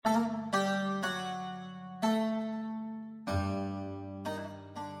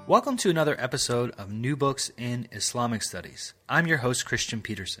Welcome to another episode of New Books in Islamic Studies. I'm your host, Christian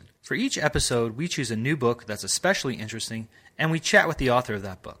Peterson. For each episode, we choose a new book that's especially interesting, and we chat with the author of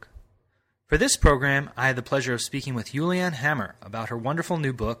that book. For this program, I had the pleasure of speaking with Julianne Hammer about her wonderful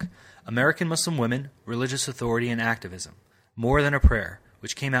new book, American Muslim Women, Religious Authority and Activism, More Than a Prayer,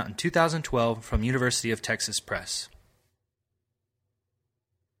 which came out in 2012 from University of Texas Press.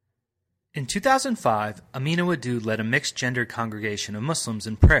 In 2005, Amina Wadud led a mixed-gender congregation of Muslims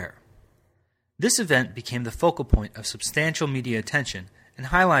in prayer. This event became the focal point of substantial media attention and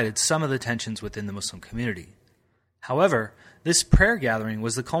highlighted some of the tensions within the Muslim community. However, this prayer gathering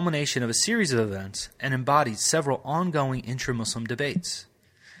was the culmination of a series of events and embodied several ongoing intra-Muslim debates.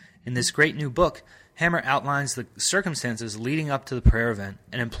 In this great new book, Hammer outlines the circumstances leading up to the prayer event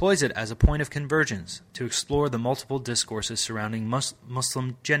and employs it as a point of convergence to explore the multiple discourses surrounding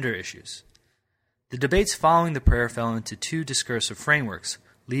Muslim gender issues. The debates following the prayer fell into two discursive frameworks,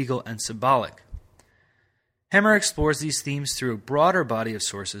 legal and symbolic. Hammer explores these themes through a broader body of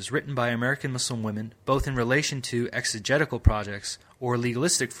sources written by American Muslim women, both in relation to exegetical projects or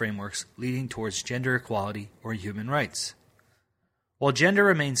legalistic frameworks leading towards gender equality or human rights. While gender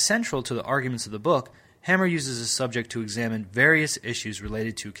remains central to the arguments of the book, Hammer uses the subject to examine various issues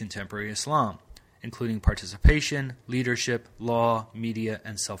related to contemporary Islam, including participation, leadership, law, media,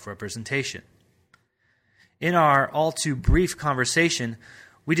 and self-representation. In our all-too-brief conversation,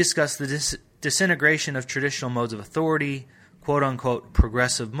 we discuss the disintegration of traditional modes of authority, quote-unquote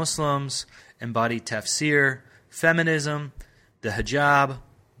progressive Muslims, embodied tafsir, feminism, the hijab,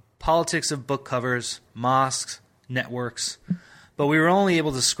 politics of book covers, mosques, networks, but we were only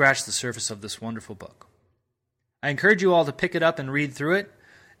able to scratch the surface of this wonderful book. I encourage you all to pick it up and read through it,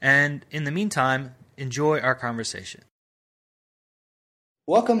 and in the meantime, enjoy our conversation.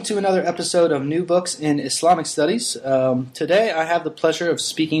 Welcome to another episode of New Books in Islamic Studies. Today I have the pleasure of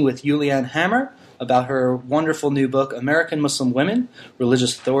speaking with Julianne Hammer about her wonderful new book, American Muslim Women,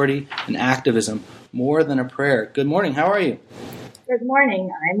 Religious Authority and Activism, More Than a Prayer. Good morning. How are you? Good morning.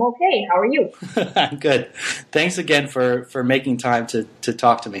 I'm okay. How are you? I'm good. Thanks again for making time to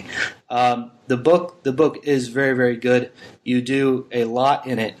talk to me. The book is very, very good. You do a lot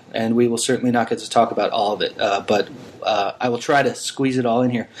in it, and we will certainly not get to talk about all of it, but I will try to squeeze it all in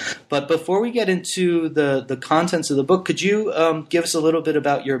here. But before we get into the contents of the book, could you give us a little bit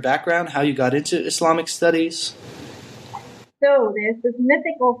about your background, how you got into Islamic studies? So there's this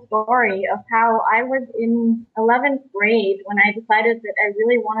mythical story of how I was in 11th grade when I decided that I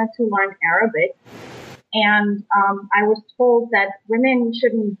really wanted to learn Arabic. And I was told that women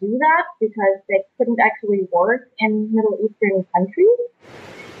shouldn't do that because they couldn't actually work in Middle Eastern countries,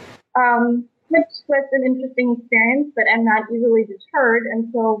 which was an interesting experience, but I'm not easily deterred.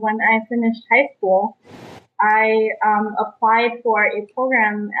 And so when I finished high school, I applied for a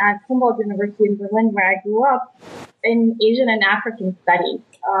program at Humboldt University in Berlin, where I grew up, in Asian and African studies.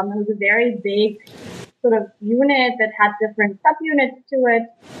 It was a very big sort of unit that had different subunits to it,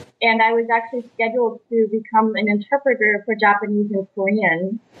 and I was actually scheduled to become an interpreter for Japanese and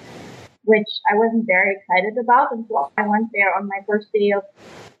Korean, which I wasn't very excited about until I went there on my first day of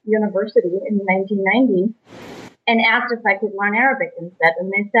university in 1990 and asked if I could learn Arabic instead.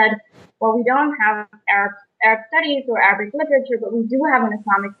 And they said, well, we don't have Arab studies or Arabic literature, but we do have an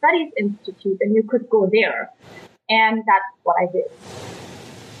Islamic Studies Institute, and you could go there. And that's what I did.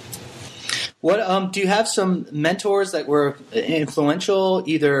 What do you have some mentors that were influential,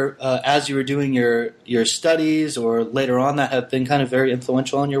 either as you were doing your studies or later on, that have been kind of very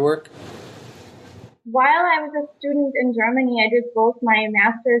influential on your work? While I was a student in Germany, I did both my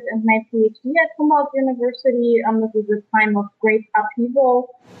master's and my PhD at Humboldt University. This was a time of great upheaval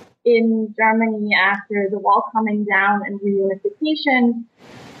in Germany after the wall coming down and reunification.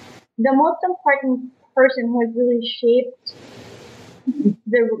 The most important person who has really shaped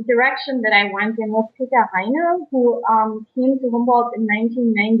the direction that I went in was Peter Heine, who came to Humboldt in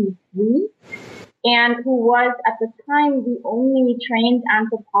 1993 and who was at the time the only trained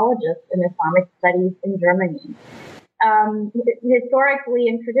anthropologist in Islamic studies in Germany. Historically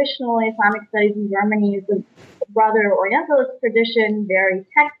and traditionally, Islamic studies in Germany is a rather Orientalist tradition, very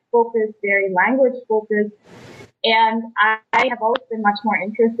text-focused, very language-focused. And I have always been much more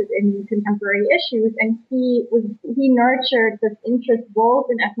interested in contemporary issues, and he nurtured this interest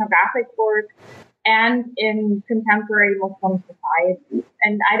both in ethnographic work and in contemporary Muslim society.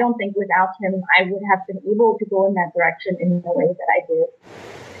 And I don't think without him I would have been able to go in that direction in the way that I did.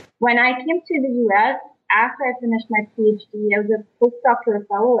 When I came to the U.S., after I finished my PhD, I was a postdoctoral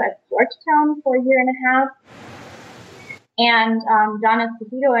fellow at Georgetown for a year and a half. And John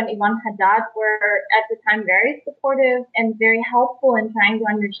Esposito and Yvonne Haddad were at the time very supportive and very helpful in trying to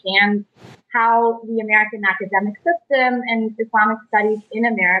understand how the American academic system and Islamic studies in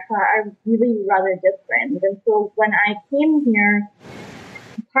America are really rather different. And so when I came here,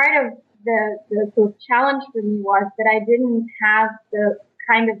 part of the sort of challenge for me was that I didn't have the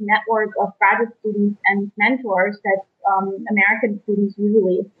kind of network of graduate students and mentors that American students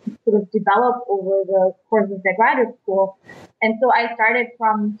usually sort of develop over the course of their graduate school. And so I started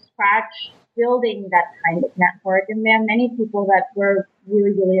from scratch building that kind of network. And there are many people that were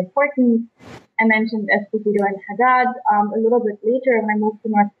really, really important. I mentioned Esposito and Haddad. A little bit later, when I moved to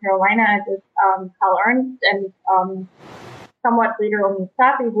North Carolina, it was Carl Ernst and somewhat later on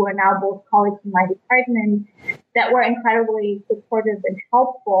Mustafi, who are now both colleagues in my department, that were incredibly supportive and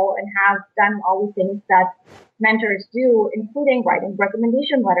helpful and have done all the things that mentors do, including writing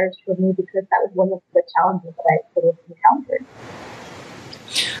recommendation letters for me, because that was one of the challenges that I sort of encountered.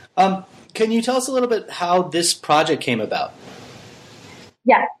 Can you tell us a little bit how this project came about?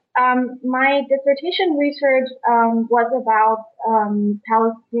 Yes. My dissertation research was about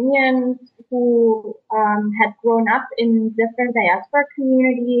Palestinians who had grown up in different diaspora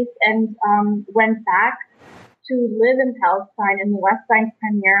communities and went back to live in Palestine and the West Bank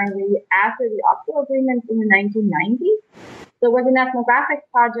primarily after the Oslo Agreement in the 1990s. So it was an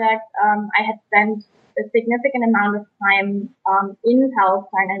ethnographic project. I had spent a significant amount of time in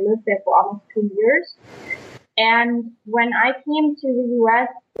Palestine. I lived there for almost 2 years. And when I came to the U.S.,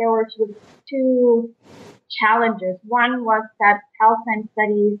 there were sort of two challenges. One was that Palestine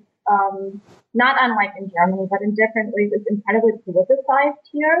studies, not unlike in Germany, but in different ways, is incredibly politicized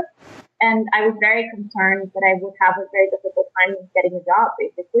here. And I was very concerned that I would have a very difficult time getting a job,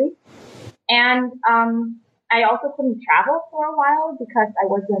 basically. And I also couldn't travel for a while because I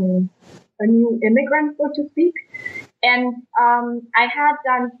was a new immigrant, so to speak. And I had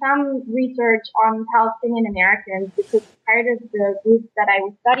done some research on Palestinian Americans because part of the group that I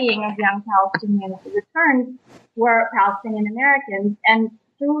was studying of young Palestinians who returned were Palestinian Americans. And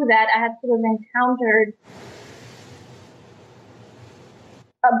through that, I had sort of encountered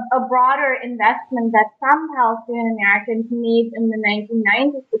a broader investment that some Palestinian Americans made in the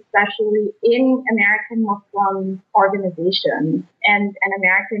 1990s, especially in American Muslim organizations and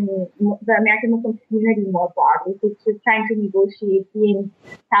the American Muslim community more broadly. So it's trying to negotiate being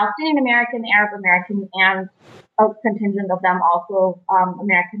Palestinian American, Arab American, and a contingent of them also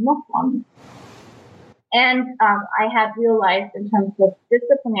American Muslims. And I had realized in terms of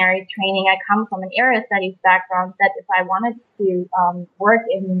disciplinary training, I come from an area studies background, that if I wanted to work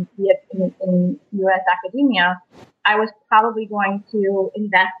in U.S. academia, I was probably going to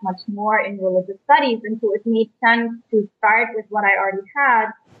invest much more in religious studies. And so it made sense to start with what I already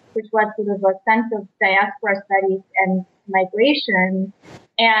had, which was sort of a sense of diaspora studies and migration,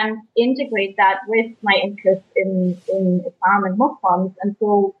 and integrate that with my interest in Islam and Muslims. And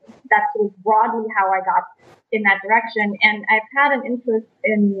so that's sort of broadly how I got in that direction. And I've had an interest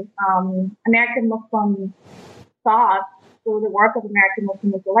in American Muslim thought, so the work of American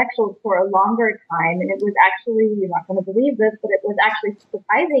Muslim intellectuals, for a longer time. And it was actually, you're not going to believe this, but it was actually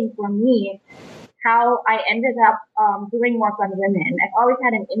surprising for me how I ended up doing work on women. I've always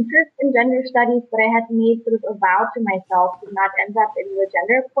had an interest in gender studies, but I had made sort of a vow to myself to not end up in the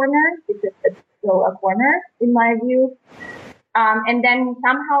gender corner, because it's still a corner in my view. And then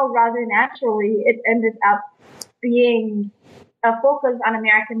somehow, rather naturally, it ended up being a focus on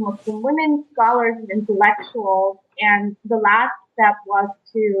American Muslim women, scholars, and intellectuals. And the last step was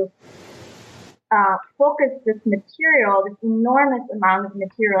to focus this material, this enormous amount of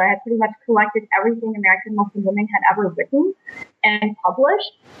material. I had pretty much collected everything American Muslim women had ever written and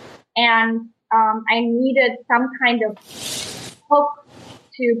published. And I needed some kind of hook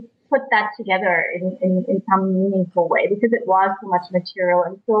to put that together in some meaningful way, because it was so much material.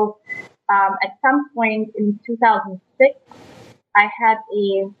 And so at some point in 2006, I had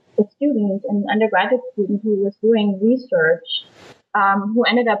a student, an undergraduate student, who was doing research, who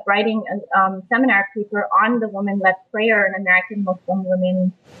ended up writing a seminar paper on the woman-led prayer in American Muslim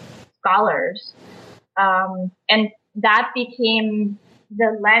women scholars. And that became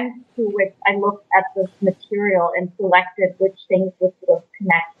the lens to which I looked at this material and selected which things would sort of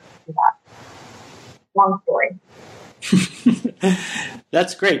connect to that. Long story.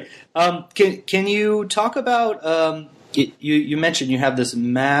 That's great. Can you talk about... You mentioned you have this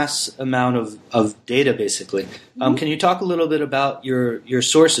mass amount of data, basically. Can you talk a little bit about your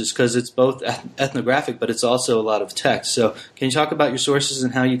sources? Because it's both ethnographic, but it's also a lot of text. So can you talk about your sources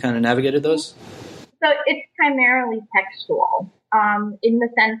and how you kind of navigated those? So it's primarily textual. in the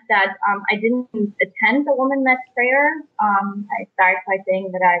sense that I didn't attend the Women Led Prayer. I start by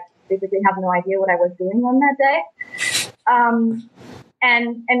saying that I basically have no idea what I was doing on that day.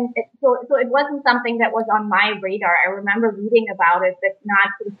 So it wasn't something that was on my radar. I remember reading about it, but not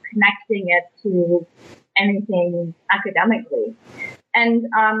sort of connecting it to anything academically. And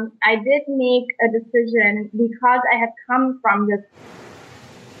I did make a decision because I had come from this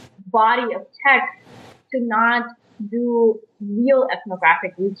body of text to not do real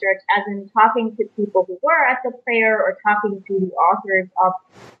ethnographic research, as in talking to people who were at the prayer or talking to the authors of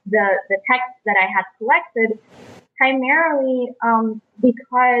the texts that I had collected, primarily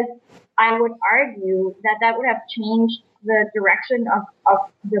because I would argue that would have changed the direction of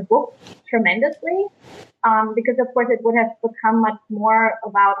the book tremendously, because of course it would have become much more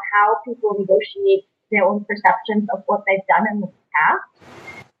about how people negotiate their own perceptions of what they've done in the past.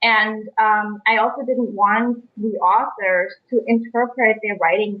 And I also didn't want the authors to interpret their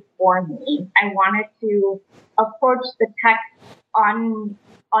writing for me. I wanted to approach the text on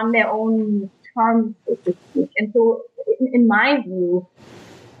their own terms, so to speak. And so, in my view,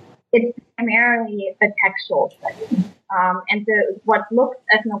 it's primarily a textual study. And what looks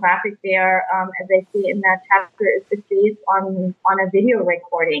ethnographic there, as I say in that chapter, is based on a video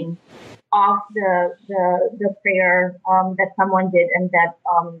recording of the prayer that someone did and that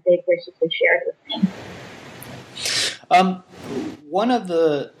they graciously shared with me. One of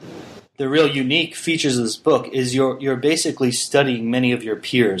the real unique features of this book is you're basically studying many of your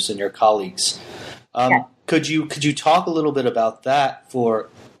peers and your colleagues. Yes. Could you talk a little bit about that for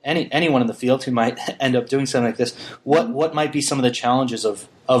anyone in the field who might end up doing something like this? What might be some of the challenges of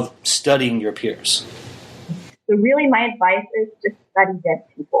studying your peers? So really my advice is just study dead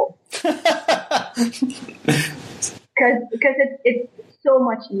people. Because it's so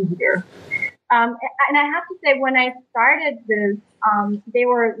much easier. And I have to say, when I started this, they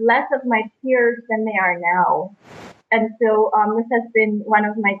were less of my peers than they are now. And so this has been one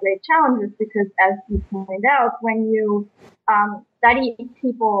of my great challenges because, as you pointed out, when you study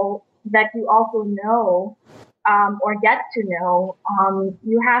people that you also know or get to know,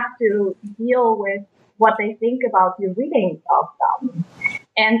 you have to deal with what they think about your readings of them.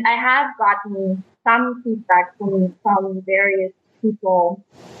 And I have gotten some feedback from various people,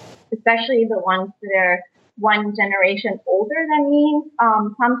 especially the ones that are one generation older than me,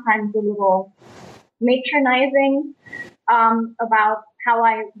 sometimes a little matronizing about how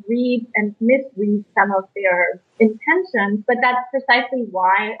I read and misread some of their intentions. But that's precisely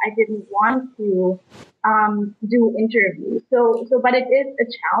why I didn't want to do interviews. But it is a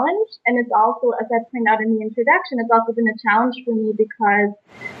challenge, and it's also, as I pointed out in the introduction, it's also been a challenge for me because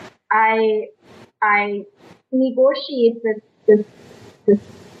I negotiate this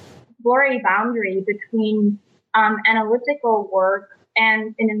blurry boundary between analytical work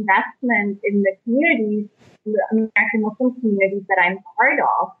and an investment in the communities, the American Muslim communities that I'm part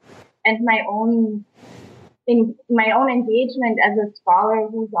of, and my own engagement as a scholar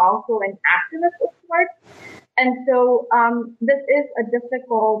who's also an activist of sorts. And so this is a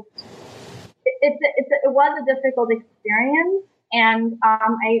difficult. It was a difficult experience, and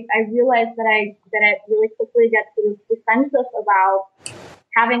I realized that I really quickly get sort of defensive about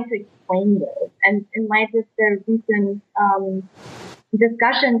having to explain this. And in light of the recent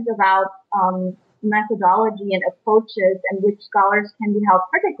discussions about methodology and approaches and which scholars can be held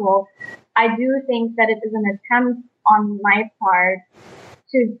critical, I do think that it is an attempt on my part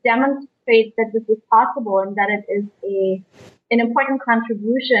to demonstrate that this is possible and that it is an important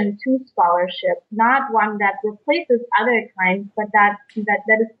contribution to scholarship, not one that replaces other kinds, but that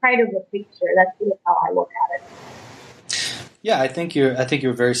is part of the picture. That's sort of how I look at it. Yeah, I think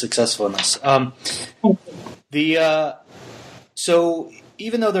you're very successful in this. So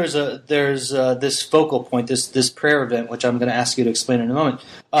even though there's this focal point, this prayer event, which I'm going to ask you to explain in a moment,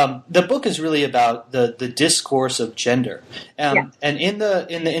 the book is really about the discourse of gender. And in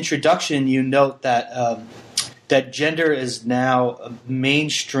the introduction, you note that that gender is now a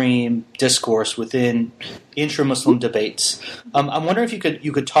mainstream discourse within intra-Muslim debates. I'm wondering if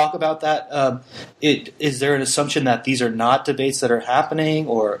you could talk about that. Is there an assumption that these are not debates that are happening,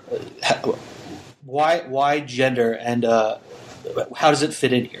 or why gender, and how does it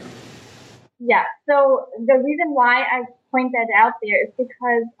fit in here? Yeah. So the reason why I point that out there is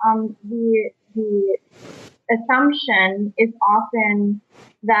because the assumption is often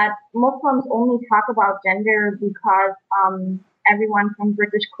that Muslims only talk about gender because everyone from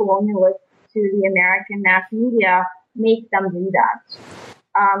British colonialists to the American mass media make them do that.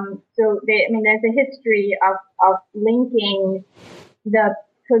 So there's a history of linking the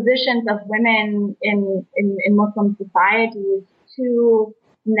positions of women in Muslim societies to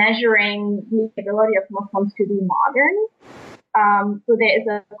measuring the ability of Muslims to be modern. So there is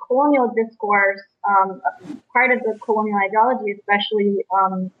a colonial discourse, part of the colonial ideology, especially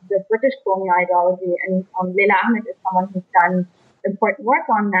the British colonial ideology, and Leila Ahmed is someone who's done important work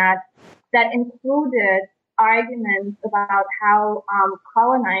on that included arguments about how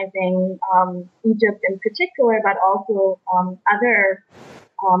colonizing Egypt in particular, but also other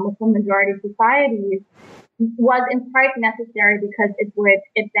Muslim majority societies, was in part necessary because it would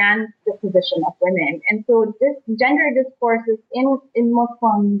advance the position of women. And so this gender discourses in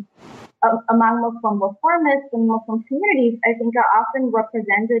Muslim, among Muslim reformists and Muslim communities, I think are often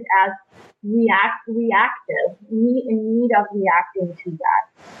represented as reactive, in need of reacting to that.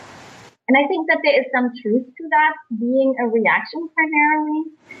 And I think that there is some truth to that, being a reaction primarily.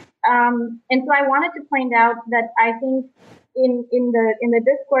 And so I wanted to point out that I think in the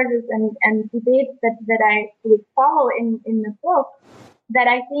discourses and debates that I would follow in the book, that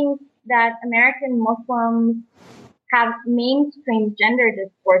I think that American Muslims have mainstream gender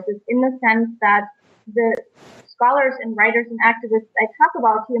discourses in the sense that the scholars and writers and activists I talk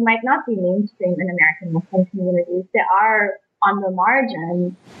about here might not be mainstream in American Muslim communities. They are on the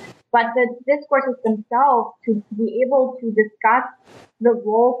margins. But the discourses themselves, to be able to discuss the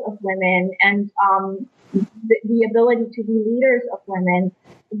roles of women and the ability to be leaders of women,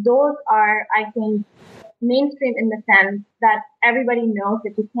 those are, I think, mainstream in the sense that everybody knows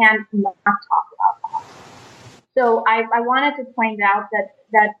that you can't not talk about that. So I wanted to point out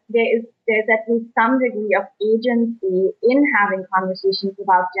that there's at least some degree of agency in having conversations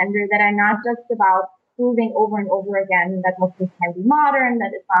about gender that are not just about proving over and over again that Muslims can be modern,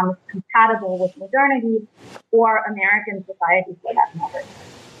 that Islam is compatible with modernity, or American society for that matter.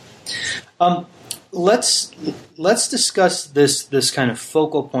 Let's discuss this kind of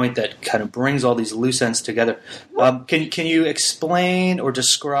focal point that kind of brings all these loose ends together. Can you explain or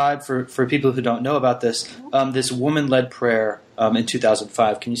describe for people who don't know about this woman-led prayer in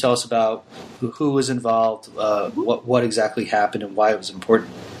 2005? Can you tell us about who was involved, what exactly happened, and why it was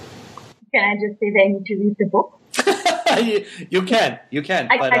important? Can I just say they need to read the book? You can,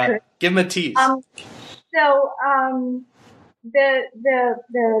 but give them a tease. The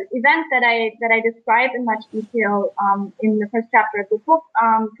event that I describe in much detail in the first chapter of the book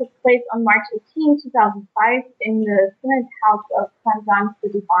took place on March 18, 2005 in the Synod House of St. John's the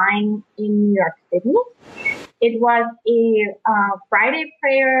Divine in New York City. It was a Friday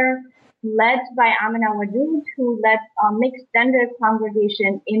prayer led by Amina Wadud, who led a mixed gender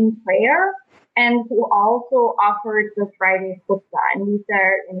congregation in prayer and who also offered the Friday khutbah. And these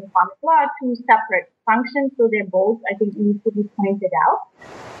are, in Islamic law, two separate functions, so they're both, I think, need to be pointed out.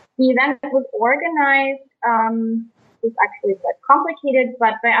 The event was organized, it was actually quite complicated,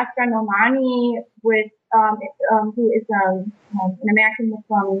 but by Asghar Nomani, who is an American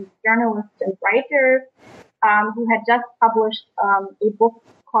Muslim journalist and writer, who had just published a book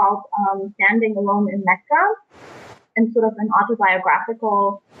called Standing Alone in Mecca, and sort of an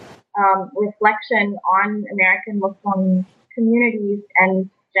autobiographical reflection on American Muslim communities and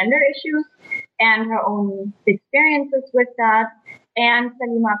gender issues and her own experiences with that. And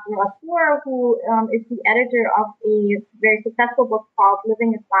Salima Abdul-Ghaffur, who is the editor of a very successful book called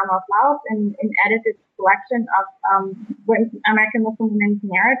Living Islam Out Loud, and an edited collection of American Muslim women's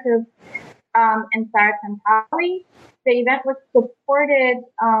narratives, and Sarah Tantawi. The event was supported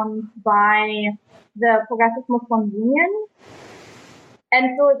by the Progressive Muslim Union.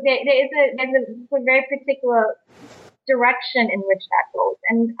 And so there's a very particular direction in which that goes.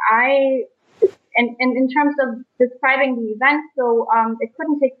 And in terms of describing the event, so it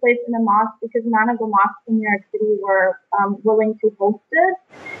couldn't take place in a mosque because none of the mosques in New York City were willing to host it.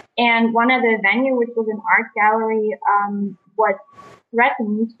 And one other venue, which was an art gallery, was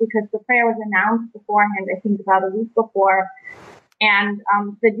threatened because the prayer was announced beforehand, I think about a week before, and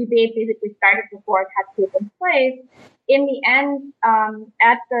the debate basically started before it had taken place. In the end,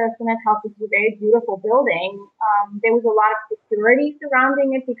 at the Synod House, which is a very beautiful building, there was a lot of security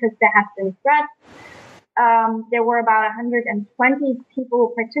surrounding it because there had been threats. There were about 120 people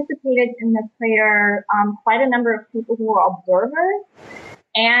who participated in the prayer, quite a number of people who were observers,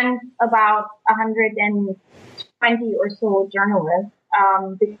 and about 120 or so journalists,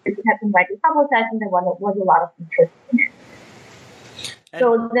 because it had been widely publicized and there was a lot of interest in it.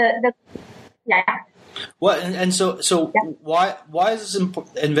 So yeah. Well, and so yeah. Why is this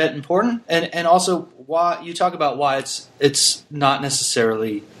event important? And also why you talk about why it's not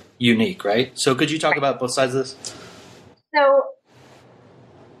necessarily unique, right? So could you talk about both sides of this? So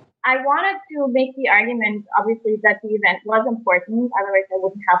I wanted to make the argument, obviously, that the event was important. Otherwise, I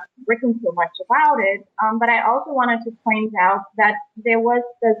wouldn't have written so much about it. But I also wanted to point out that there was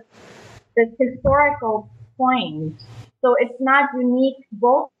this historical point. So it's not unique,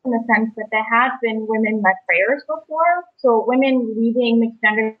 both in the sense that there have been women-led prayers before. So women leading mixed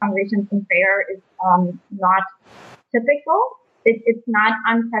gender congregations in prayer is not typical. It's not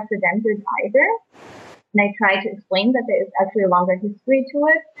unprecedented either. And I try to explain that there is actually a longer history to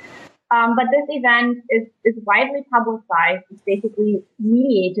it. But this event is widely publicized. It's basically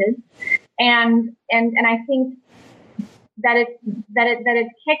mediated, and I think that it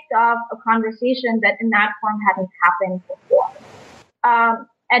kicked off a conversation that in that form hadn't happened before.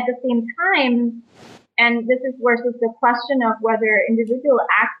 At the same time, and this is versus the question of whether individual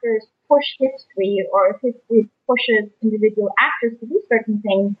actors push history or if history pushes individual actors to do certain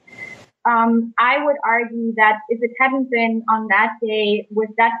things. I would argue that if it hadn't been on that day with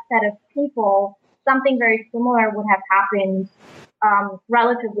that set of people, something very similar would have happened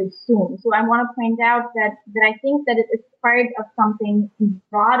relatively soon. So I want to point out that I think that it is part of something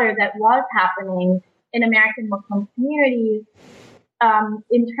broader that was happening in American Muslim communities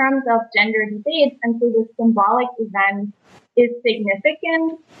in terms of gender debates. And so the symbolic event is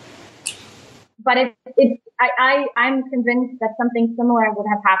significant. But I'm convinced that something similar would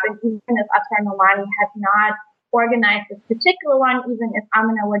have happened even if Asghar Nomani had not organized this particular one, even if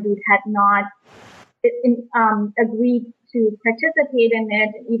Amina Wadud had not agreed to participate in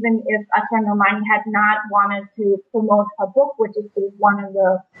it, even if Asghar Nomani had not wanted to promote her book, which is one of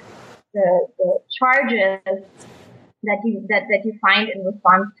the charges that you find in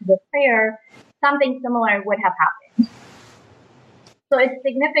response to the prayer, something similar would have happened. So it's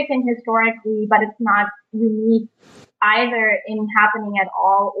significant historically, but it's not unique either in happening at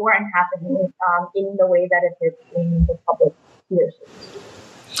all or in happening in the way that it is in the public leadership.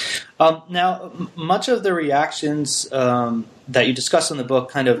 Now, much of the reactions that you discuss in the book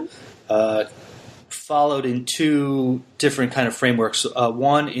kind of followed in two different kind of frameworks,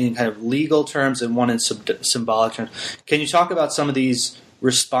 one in kind of legal terms and one in symbolic terms. Can you talk about some of these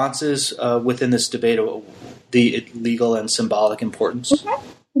responses within this debate of the legal and symbolic importance?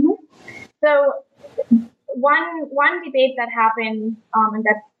 Mm-hmm. Mm-hmm. So one debate that happened and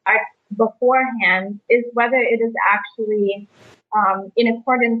that starts beforehand is whether it is actually in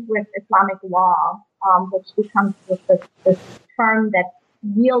accordance with Islamic law, which becomes this term that's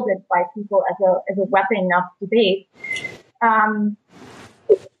wielded by people as a weapon of debate. And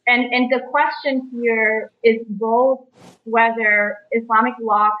the question here is both whether Islamic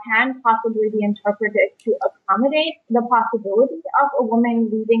law can possibly be interpreted to accommodate the possibility of a woman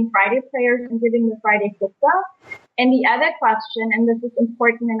leading Friday prayers and giving the Friday khutbah. And the other question, and this is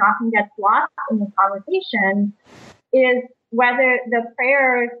important and often gets lost in the conversation, is whether the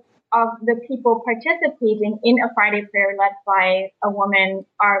prayers of the people participating in a Friday prayer led by a woman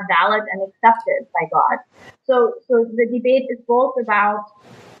are valid and accepted by God. So the debate is both about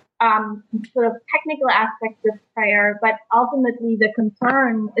sort of technical aspects of prayer, but ultimately the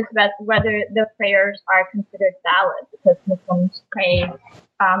concern is that whether the prayers are considered valid, because Muslims pray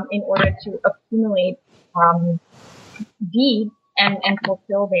in order to accumulate deeds and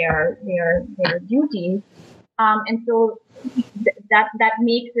fulfill their duties, and so that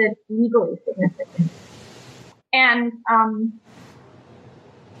makes it legally significant. And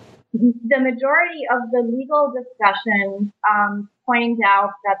the majority of the legal discussion point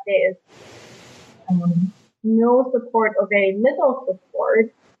out that there is no support or very little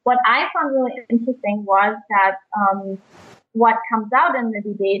support. What I found really interesting was that what comes out in the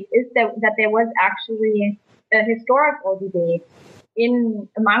debate is that there was actually a historical debate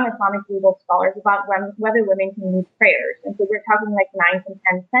among Islamic legal scholars about whether women can lead prayers. And so we're talking like 9th and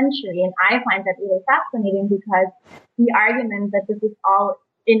 10th century. And I find that really fascinating because the argument that this is all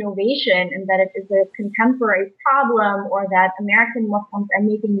innovation and that it is a contemporary problem, or that American Muslims are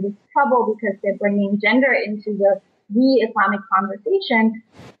making this trouble because they're bringing gender into the Islamic conversation,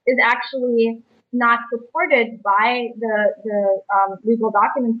 is actually not supported by the legal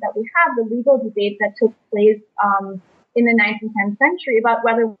documents that we have, the legal debate that took place in the 9th and 10th century about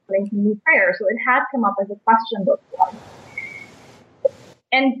whether women can lead prayer. So it had come up as a question before.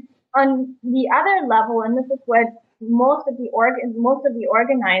 And on the other level, and this is what most of the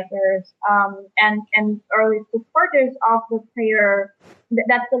organizers and early supporters of the prayer,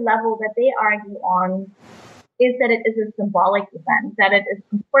 that's the level that they argue on, is that it is a symbolic event, that it is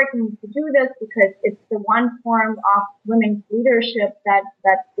important to do this because it's the one form of women's leadership that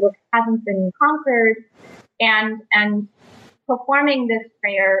hasn't been conquered, and performing this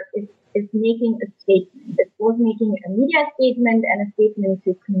prayer is is making a statement. It's both making a media statement and a statement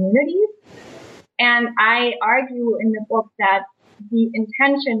to communities. And I argue in the book that the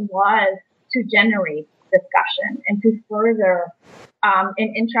intention was to generate discussion and to further an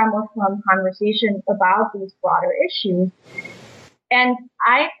intra-Muslim conversation about these broader issues. And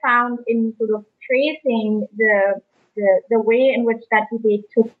I found in sort of tracing the way in which that debate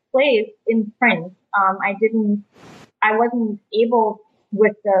took place in print, I wasn't able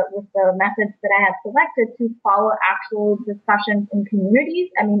with the methods that I had selected to follow actual discussions in communities.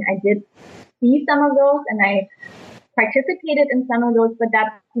 I mean, I did see some of those and I participated in some of those, but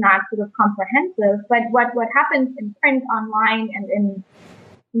that's not sort of comprehensive. But what happens in print, online, and in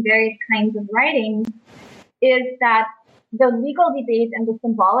various kinds of writing is that the legal debate and the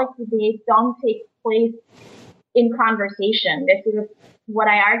symbolic debate don't take place in conversation. They're sort of, what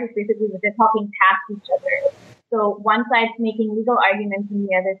I argue is basically that they're talking past each other. So one side's making legal arguments and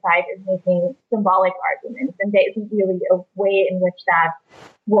the other side is making symbolic arguments. And there isn't really a way in which that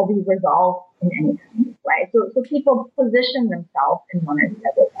will be resolved in any kind of way. So people position themselves in one or the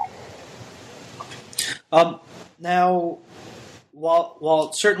other way. Now,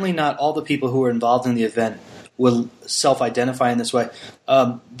 while certainly not all the people who were involved in the event will self-identify in this way,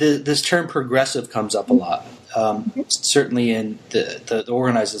 this term progressive comes up a lot. Certainly in the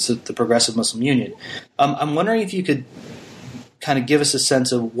organizers, the Progressive Muslim Union. I'm wondering if you could kind of give us a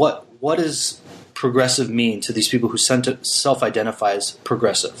sense of what does progressive mean to these people who self-identify as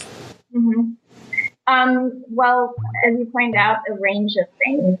progressive? Mm-hmm. Well, as you point out, a range of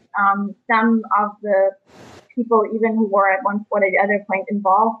things. Some of the people, even who were at one point or the other point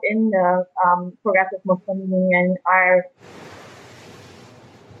involved in the Progressive Muslim Union, are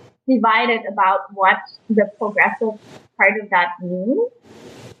divided about what the progressive part of that means.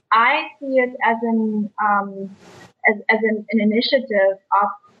 I see it as an initiative of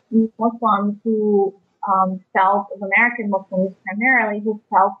Muslims who felt, of American Muslims primarily, who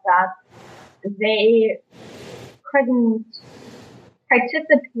felt that they couldn't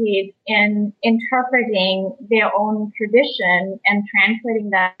participate in interpreting their own tradition and translating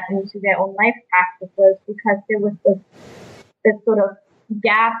that into their own life practices because there was this sort of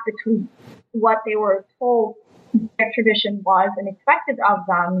gap between what they were told their tradition was and expected of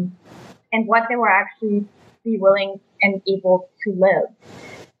them and what they were actually be willing and able to live.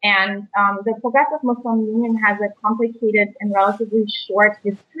 And the Progressive Muslim Union has a complicated and relatively short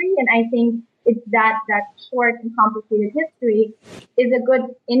history, and I think it's that short and complicated history is a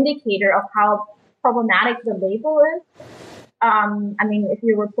good indicator of how problematic the label is. I mean, if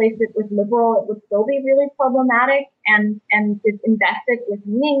you replace it with liberal, it would still be really problematic, and it's invested with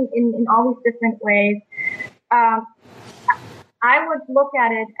meaning in all these different ways. I would look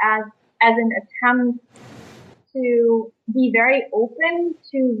at it as an attempt to be very open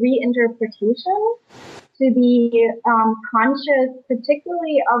to reinterpretation, to be conscious,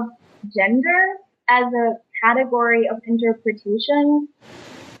 particularly of gender as a category of interpretation,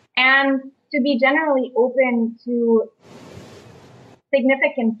 and to be generally open to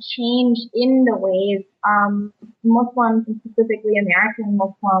significant change in the ways Muslims, and specifically American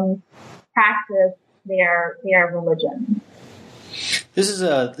Muslims, practice their religion. This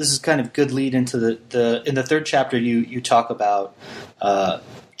is kind of good lead into in the third chapter you talk about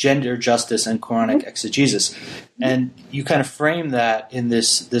gender justice and Quranic exegesis, and you kind of frame that in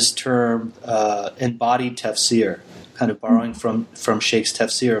this term embodied tafsir, kind of borrowing from Sheikh's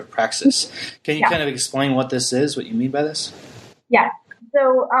tafsir of praxis. Can you kind of explain what this is, what you mean by this? Yeah.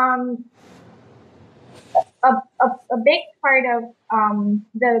 So a big part of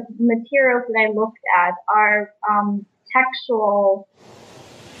the materials that I looked at are textual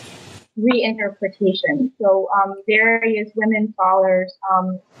reinterpretation. So various women scholars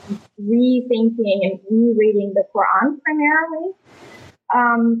rethinking and rereading the Quran primarily.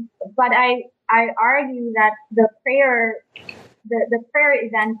 But I argue that the prayer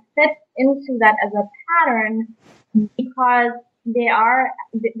event fits into that as a pattern because there are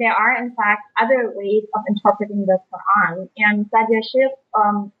in fact other ways of interpreting the Quran. And Sadia Sheikh,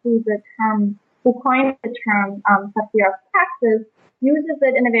 who coined the term tafsir of praxis, uses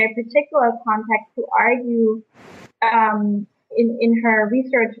it in a very particular context to argue in her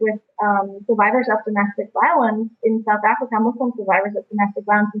research with survivors of domestic violence in South Africa, Muslim survivors of domestic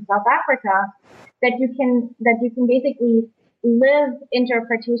violence in South Africa, that you can basically live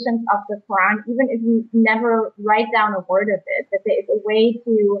interpretations of the Quran even if you never write down a word of it. That there is a way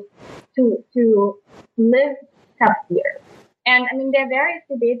to live tafsir. And I mean, there are various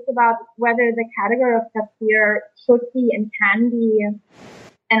debates about whether the category of tafsir should be and can be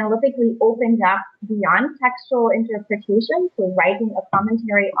analytically opened up beyond textual interpretation to writing a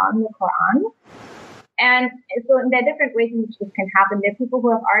commentary on the Quran. And so there are different ways in which this can happen. There are people who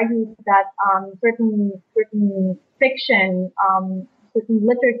have argued that certain fiction, certain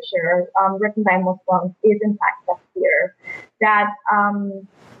literature written by Muslims is in fact tafsir.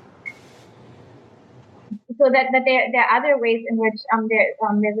 So that there are other ways in which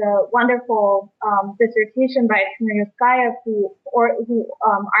there's a wonderful dissertation by Timoryevskaya who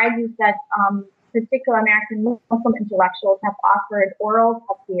argues that particular American Muslim intellectuals have offered oral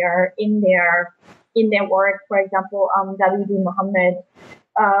tafsir in their work. For example, W.D. Muhammad.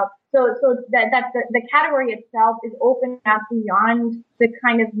 So that the category itself is open up beyond the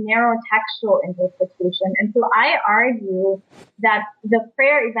kind of narrow textual interpretation. And so I argue that the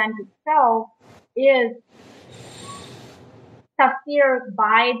prayer event itself is tafsir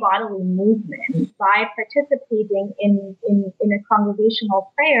by bodily movement, by participating in a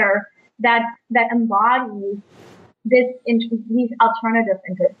congregational prayer that embodies these alternative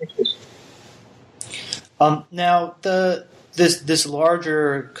interpretations. Now, this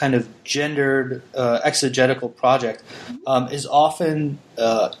larger kind of gendered exegetical project is often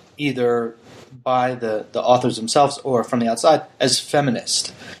either by the authors themselves or from the outside as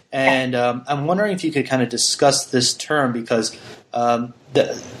feminist. And I'm wondering if you could kind of discuss this term, because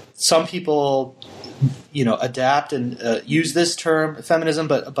some people, adapt and use this term feminism,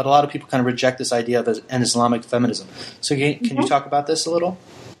 but a lot of people kind of reject this idea of an Islamic feminism. So can you talk about this a little?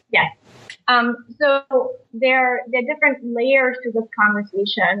 Yes. So there are different layers to this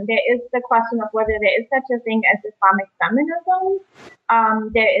conversation. There is the question of whether there is such a thing as Islamic feminism.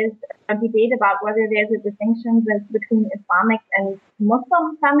 There is a debate about whether there's a distinction between Islamic and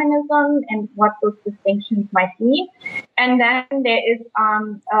Muslim feminism and what those distinctions might be. And then there is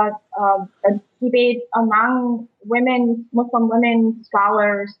a debate among Muslim women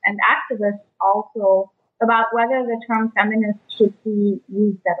scholars and activists also about whether the term feminist should be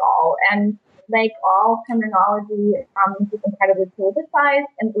used at all. And like all terminology, it's incredibly politicized,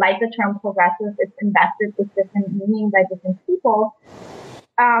 and like the term progressive, it's invested with different meaning by different people.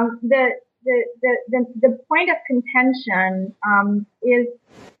 The point of contention is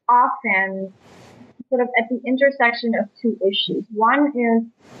often sort of at the intersection of two issues. One is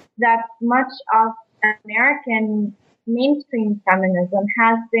that much of American mainstream feminism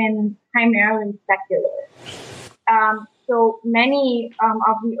has been primarily secular. So many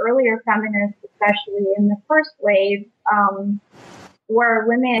of the earlier feminists, especially in the first wave, were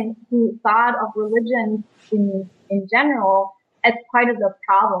women who thought of religion in general as part of the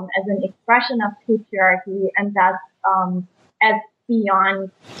problem, as an expression of patriarchy, and thus as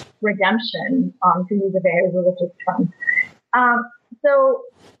beyond redemption, to use a very religious term.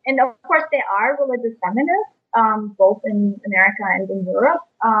 And of course, there are religious feminists, both in America and in Europe.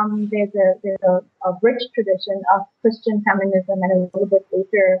 There's a rich tradition of Christian feminism and a little bit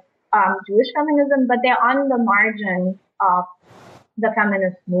later Jewish feminism, but they're on the margin of the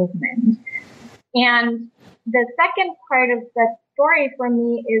feminist movement. And the second part of that story for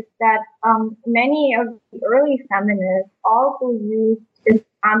me is that many of the early feminists also used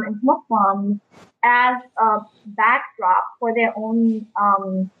Islam and Muslims as a backdrop for their own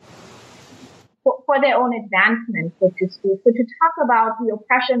advancement, so to speak. So to talk about the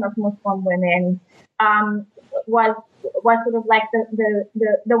oppression of Muslim women was sort of like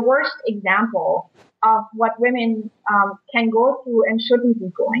the worst example of what women can go through and shouldn't be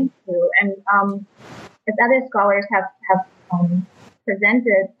going through. And as other scholars have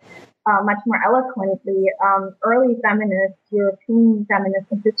presented much more eloquently, early feminists, European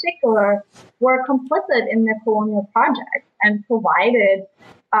feminists in particular, were complicit in the colonial project and provided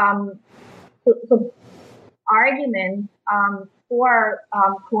arguments for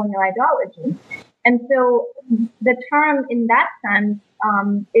colonial ideology. And so the term in that sense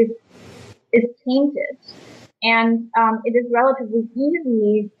is tainted. And it is relatively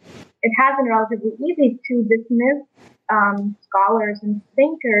easy, it has been relatively easy to dismiss scholars and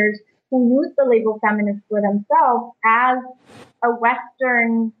thinkers who use the label feminist for themselves as a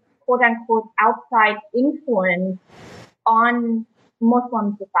Western, quote unquote, outside influence on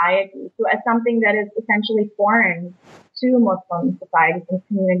Muslim society. So as something that is essentially foreign to Muslim societies and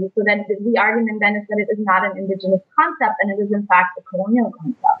communities. So that the argument then is that it is not an indigenous concept and it is in fact a colonial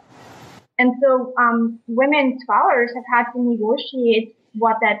concept. And so women scholars have had to negotiate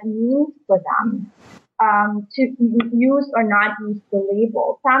what that means for them. To use or not use the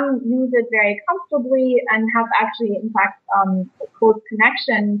label. Some use it very comfortably and have actually, in fact, close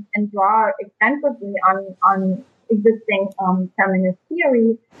connections and draw extensively on existing feminist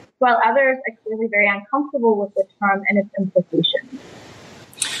theory, while others are clearly very uncomfortable with the term and its implications.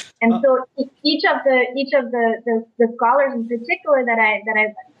 And so each of the scholars in particular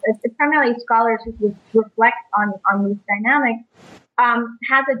it's primarily scholars who reflect on these dynamics,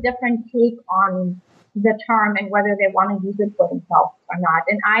 has a different take on the term and whether they want to use it for themselves or not.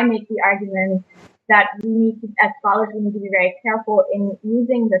 And I make the argument that as scholars, we need to be very careful in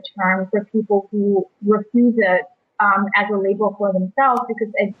using the term for people who refuse it as a label for themselves,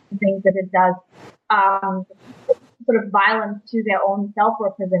 because I think that it does sort of violence to their own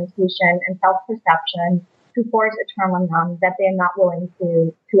self-representation and self-perception to force a term on them that they're not willing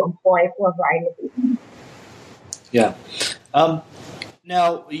to employ for a variety of reasons. Yeah.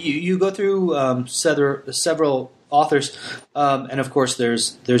 Now, you go through several authors, and of course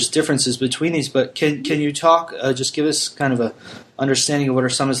there's differences between these, but can you talk, just give us kind of a understanding of what are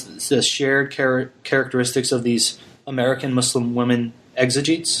some of the shared characteristics of these American Muslim women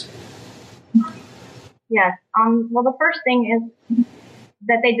exegetes? Yes. Well, the first thing is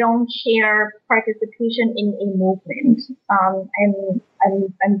that they don't share participation in a movement.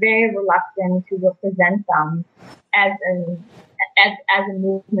 I'm very reluctant to represent them as a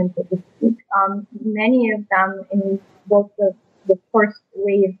movement, so to speak. Many of them in both the first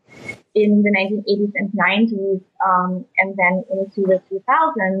wave in the 1980s and 90s, and then into the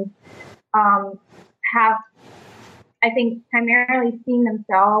 2000s, have, I think, primarily seen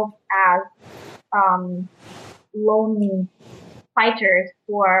themselves as lone fighters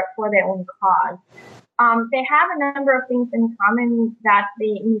for their own cause. They have a number of things in common that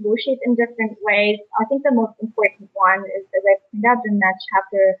they negotiate in different ways. I think the most important one is, as I pointed out in that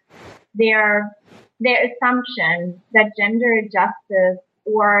chapter, their assumption that gender justice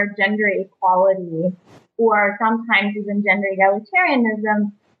or gender equality or sometimes even gender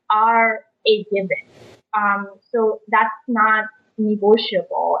egalitarianism are a given. So that's not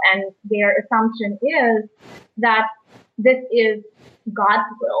negotiable. And their assumption is that this is God's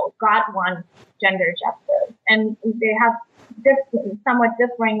will. God wants gender justice. And they have somewhat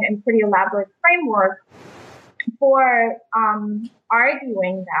differing and pretty elaborate framework for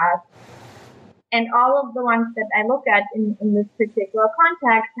arguing that. And all of the ones that I look at in this particular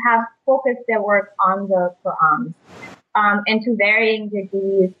context have focused their work on the Quran. And to varying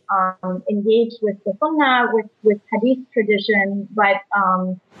degrees, engaged with the Sunnah, with Hadith tradition, but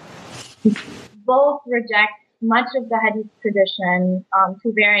both reject much of the Hadith tradition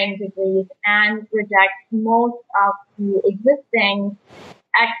to varying degrees and reject most of the existing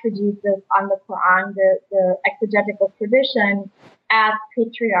exegesis on the Quran, the exegetical tradition, as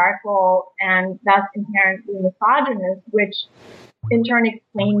patriarchal and thus inherently misogynist, which in turn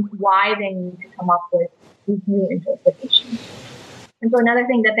explains why they need to come up with these new interpretations. And so another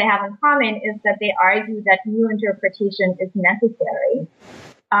thing that they have in common is that they argue that new interpretation is necessary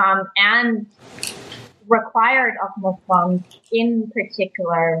and required of Muslims in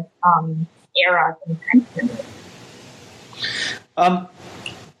particular eras and time periods.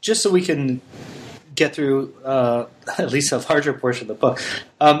 Just so we can get through at least a larger portion of the book.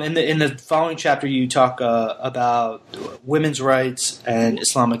 In the following chapter, you talk about women's rights and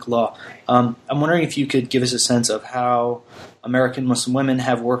Islamic law. I'm wondering if you could give us a sense of how American Muslim women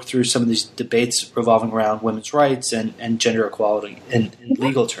have worked through some of these debates revolving around women's rights and gender equality in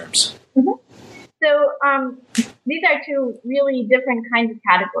legal terms. Mm-hmm. So these are two really different kinds of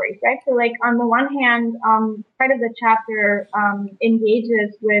categories, right? So like on the one hand, part of the chapter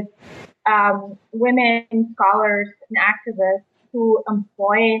engages with women scholars and activists who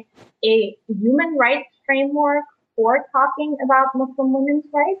employ a human rights framework for talking about Muslim women's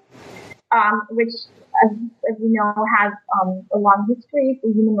rights, which, as we know, has a long history.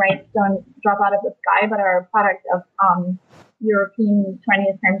 So human rights don't drop out of the sky, but are a product of European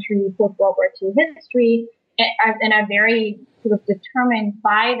 20th century post-World War II history, and are very sort of determined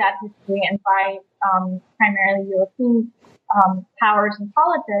by that history and by primarily European powers and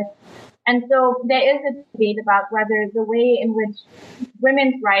politics. And so there is a debate about whether the way in which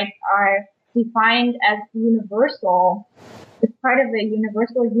women's rights are defined as universal, as part of the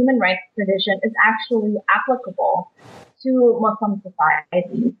universal human rights tradition, is actually applicable to Muslim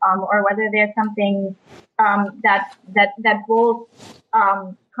society, or whether there's something that both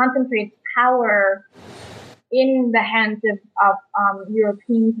concentrates power in the hands of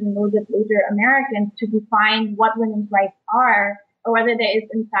Europeans and those of later Americans to define what women's rights are, or whether there is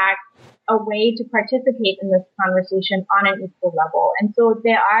in fact a way to participate in this conversation on an equal level. And so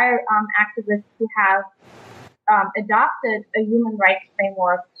there are activists who have adopted a human rights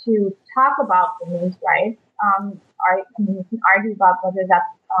framework to talk about women's rights. You can argue about whether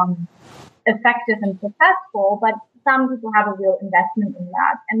that's effective and successful, but some people have a real investment in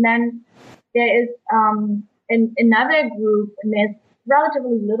that. And then there is another group amidst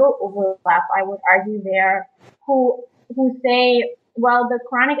relatively little overlap, I would argue there, who say, well, the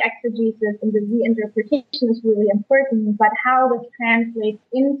Quranic exegesis and the reinterpretation is really important, but how this translates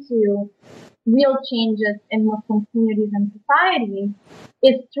into real changes in Muslim communities and societies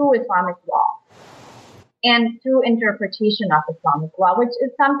is through Islamic law and through interpretation of Islamic law, which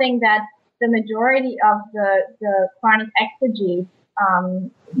is something that the majority of the Quranic exegetes,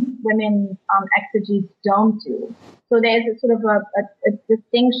 women exegetes, don't do. So there's a sort of a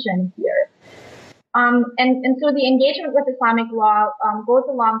distinction here. And so the engagement with Islamic law goes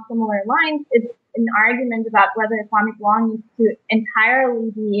along similar lines. It's an argument about whether Islamic law needs to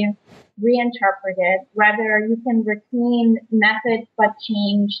entirely be reinterpreted, whether you can retain methods but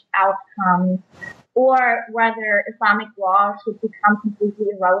change outcomes, or whether Islamic law should become completely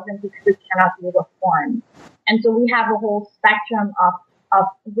irrelevant because it cannot be reformed. And so we have a whole spectrum of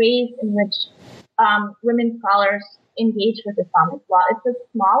ways in which women scholars engage with Islamic law. It's a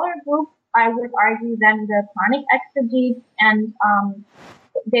smaller group, I would argue, than the Quranic exegetes, and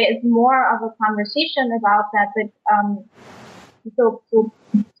there is more of a conversation about that. But so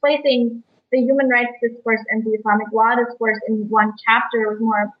placing the human rights discourse and the Islamic law discourse in one chapter was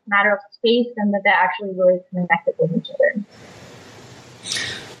more a matter of space than that they're actually really connected with each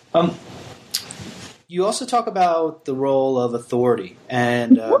other. You also talk about the role of authority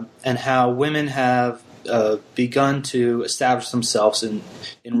and how women have begun to establish themselves in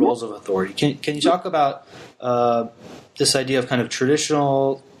roles of authority. Can you talk about this idea of kind of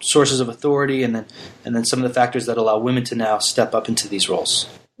traditional sources of authority and then some of the factors that allow women to now step up into these roles?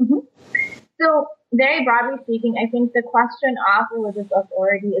 Mm-hmm. So very broadly speaking, I think the question of religious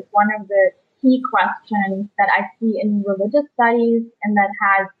authority is one of the key questions that I see in religious studies and that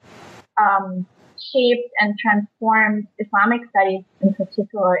has shaped and transformed Islamic studies in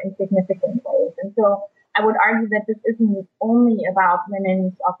particular in significant ways. And so I would argue that this isn't only about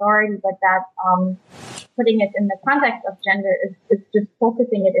women's authority, but that putting it in the context of gender is just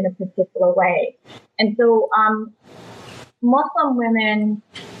focusing it in a particular way. And so Muslim women,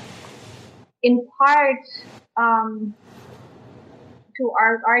 in part, to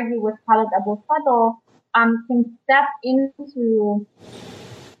argue with Khalid Abu Fadl, can step into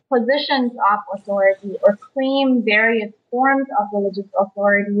positions of authority or claim various forms of religious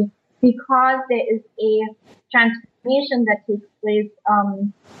authority because there is a transformation that takes place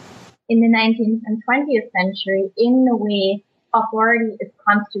in the 19th and 20th century in the way authority is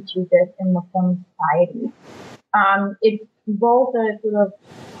constituted in Muslim society. It's both a sort of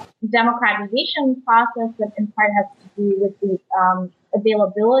democratization process that in part has to do with the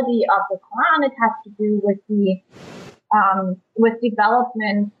availability of the Quran. It has to do with the with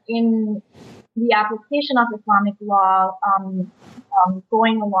development in the application of Islamic law,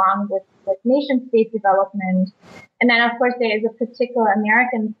 going along with nation-state development. And then, of course, there is a particular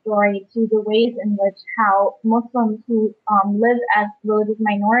American story to the ways in which how Muslims who live as religious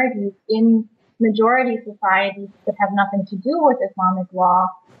minorities in majority societies that have nothing to do with Islamic law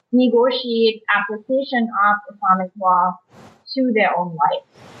negotiate application of Islamic law to their own life.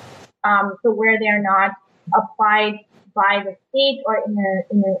 So where they're not applied by the state or in a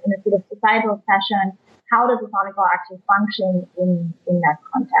sort of societal fashion, how does Islamic law actually function in that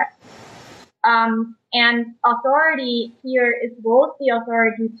context? And authority here is both the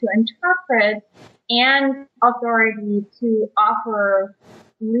authority to interpret and authority to offer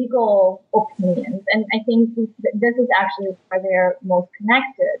legal opinions. And I think this is actually where they're most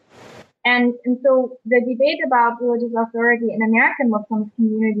connected. And so the debate about religious authority in American Muslim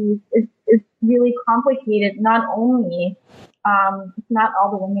communities is really complicated. Not only, it's not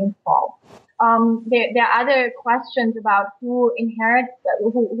all the women's fault. There are other questions about who inhabits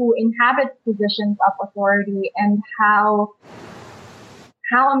positions of authority and how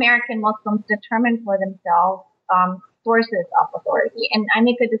American Muslims determine for themselves sources of authority. And I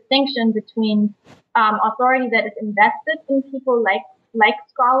make a distinction between authority that is invested in people like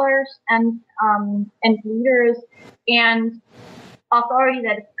scholars and leaders, and authority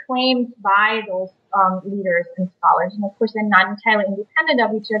that is claimed by those leaders and scholars. And of course, they're not entirely independent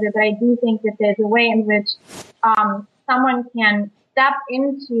of each other, but I do think that there's a way in which someone can step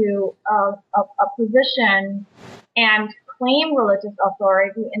into a position and claim religious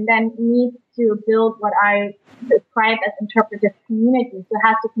authority and then need to build what I describe as interpretive communities. So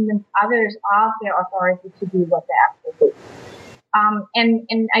has to convince others of their authority to do what they actually do.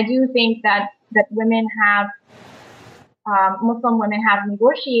 And I do think that women have, Muslim women have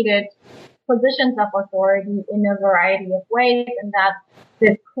negotiated positions of authority in a variety of ways, and that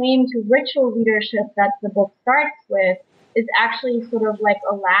the claim to ritual leadership that the book starts with is actually sort of like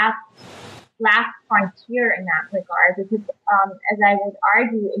a last last frontier in that regard, because as I would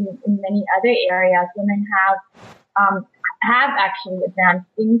argue in many other areas, women have actually advanced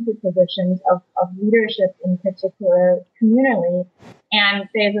into positions of leadership, in particular communally, and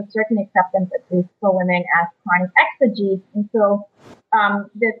there's a certain acceptance, at least for women, as Quranic exegetes. And so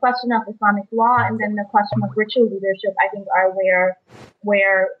the question of Islamic law and then the question of ritual leadership, I think, are where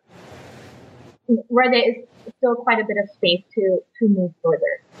there is still quite a bit of space to move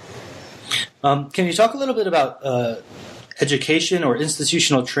further. Can you talk a little bit about education or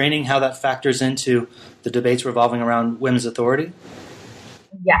institutional training, how that factors into the debates revolving around women's authority?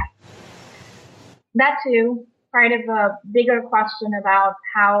 Yeah. That too, part of a bigger question about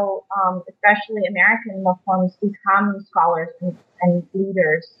how especially American Muslims become scholars and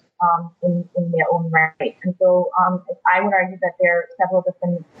leaders in their own right. And so I would argue that there are several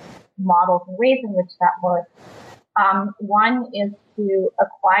different models and ways in which that works. One is to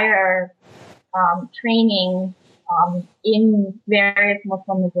acquire training in various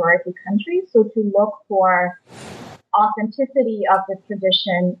Muslim majority countries. So to look for authenticity of the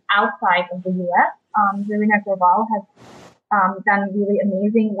tradition outside of the U.S. Zarina Grewal has done really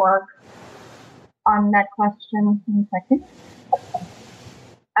amazing work on that question. In a second.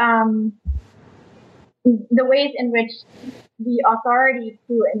 The ways in which the authority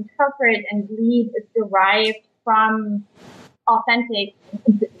to interpret and lead is derived from authentic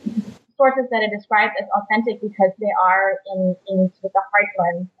sources that are described as authentic because they are in sort of the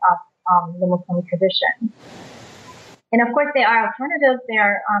heartland of the Muslim tradition. And of course, there are alternatives.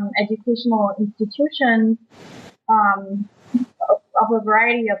 There are educational institutions of a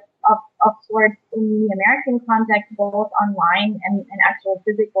variety of sorts in the American context, both online and actual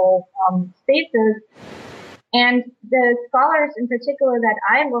physical spaces. And the scholars in particular that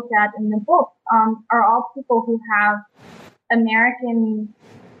I looked at in the book are all people who have American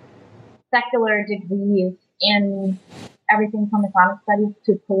secular degrees in everything from Islamic studies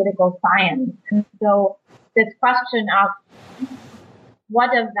to political science. And so this question of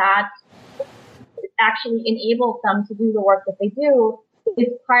what of that actually enables them to do the work that they do is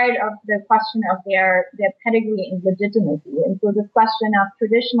part of the question of their pedigree and legitimacy. And so this question of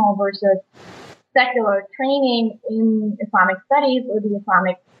traditional versus secular training in Islamic studies or the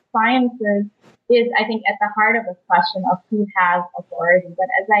Islamic sciences is, I think, at the heart of this question of who has authority. But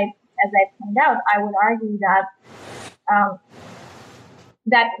as I pointed out, I would argue that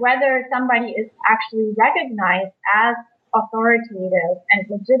that whether somebody is actually recognized as authoritative and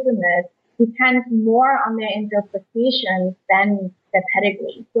legitimate depends more on their interpretations than their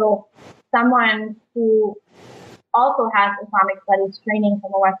pedigree. So someone who also has Islamic studies training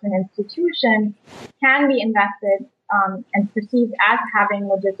from a Western institution can be invested and perceived as having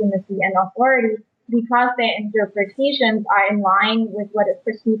legitimacy and authority because their interpretations are in line with what is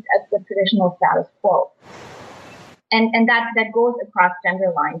perceived as the traditional status quo. And that goes across gender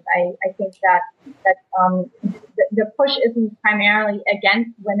lines. I think that the push isn't primarily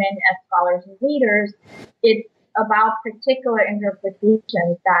against women as scholars and leaders. It's about particular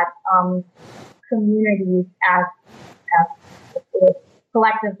interpretations that communities as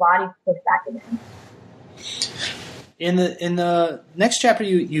collective bodies push back against. In the next chapter,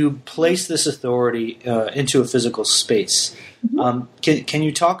 you place this authority into a physical space. Mm-hmm. Can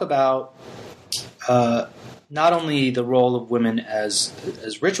you talk about not only the role of women as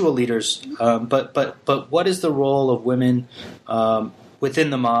ritual leaders, but what is the role of women within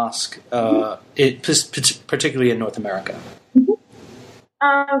the mosque, particularly in North America?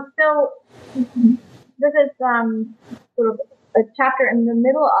 Mm-hmm. So this is sort of a chapter in the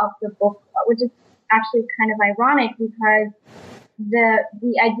middle of the book, which is actually kind of ironic because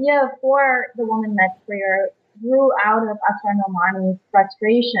the idea for the woman-led prayer grew out of Asrar Nomani's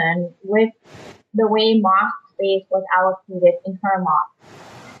frustration with the way mosque space was allocated in her mosque.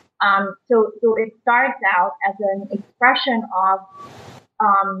 So it starts out as an expression of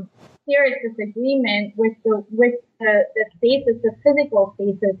serious disagreement with the spaces, the physical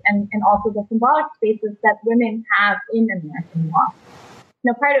spaces, and also the symbolic spaces that women have in American mosques.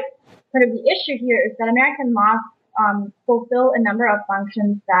 Now, part of the issue here is that American mosques fulfill a number of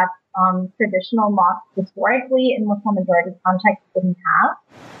functions that traditional mosques historically in Muslim majority contexts didn't have,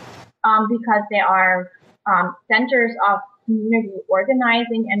 because they are centers of community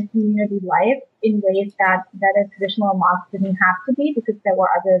organizing and community life in ways that a traditional mosque didn't have to be, because there were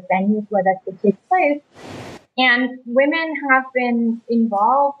other venues where that could take place. And women have been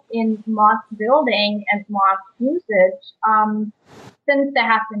involved in mosque building and mosque usage since there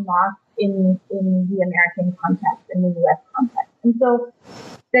have been mosques in the American context, in the U.S. context. And so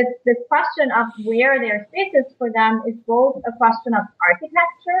the question of where there are spaces for them is both a question of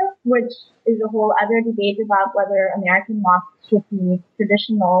architecture, which is a whole other debate about whether American mosques should be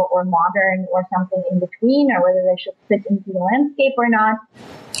traditional or modern or something in between, or whether they should fit into the landscape or not.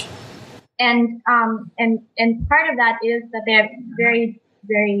 And part of that is that they're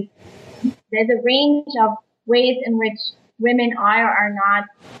there's a range of ways in which women are or are not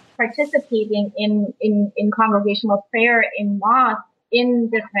participating in congregational prayer in mosques in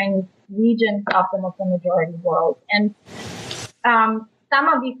different regions of the Muslim majority world. And some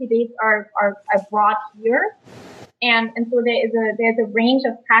of these debates are brought here. And so there's a range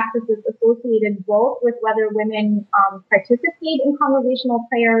of practices associated both with whether women participate in congregational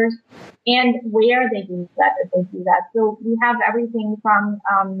prayers and where they do that, if they do that. So we have everything from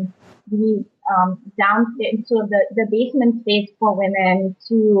the downstairs, so the basement space for women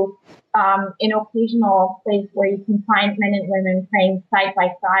to an occasional place where you can find men and women praying side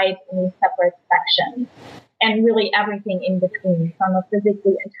by side in separate sections, and really everything in between, from a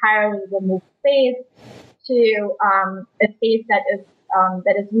physically entirely removed space to a space that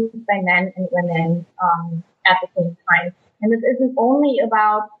is used by men and women at the same time. And this isn't only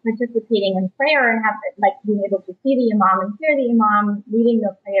about participating in prayer and being able to see the imam and hear the imam reading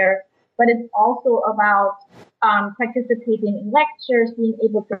the prayer, but it's also about participating in lectures, being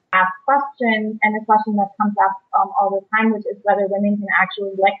able to ask questions, and a question that comes up all the time, which is whether women can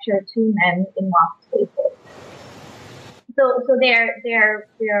actually lecture to men in mosque spaces. So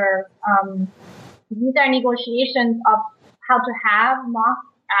these are negotiations of how to have mosques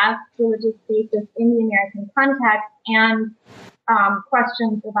as religious spaces in the American context, and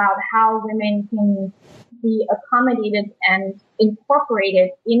questions about how women can be accommodated and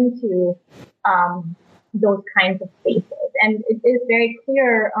incorporated into those kinds of spaces. And it is very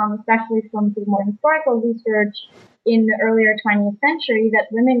clear, especially from the more historical research in the earlier 20th century, that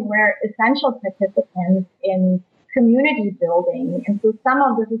women were essential participants in community building. And so some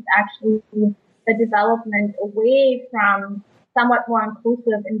of this is actually the development away from somewhat more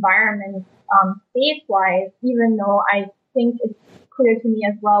inclusive environments space-wise, even though I think it's clear to me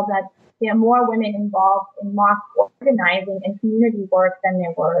as well that there are more women involved in mosque organizing and community work than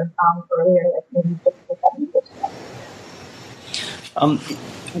there were earlier, like maybe 6 or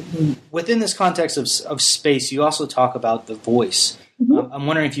 7%. Within this context of space, you also talk about the voice. Mm-hmm. I'm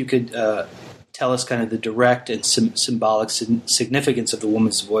wondering if you could tell us kind of the direct and symbolic significance of the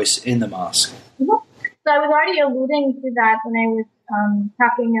woman's voice in the mosque. Mm-hmm. So I was already alluding to that when I was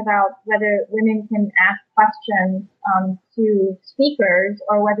talking about whether women can ask questions to speakers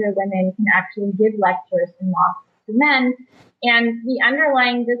or whether women can actually give lectures in mosques to men. And the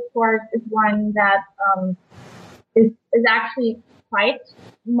underlying discourse is one that is actually quite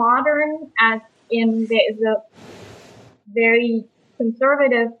modern, as in there is a very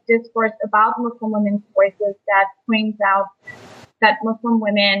conservative discourse about Muslim women's voices that points out that Muslim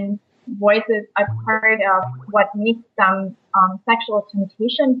women's voices are part of what makes them sexual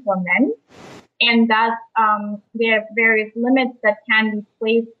temptation for men, and that there are various limits that can be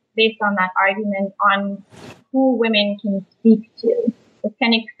placed based on that argument on who women can speak to. This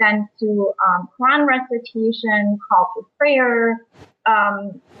can extend to Quran recitation, call to prayer,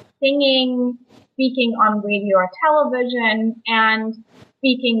 singing, speaking on radio or television, and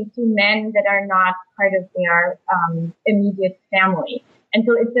speaking to men that are not part of their immediate family. And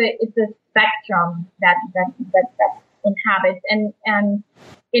so it's a spectrum that inhabits. And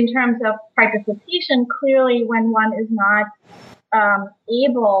in terms of participation, clearly when one is not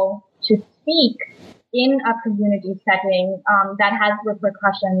able to speak in a community setting, that has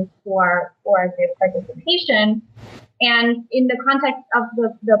repercussions for their participation. And in the context of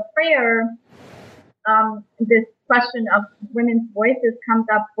the prayer, this question of women's voices comes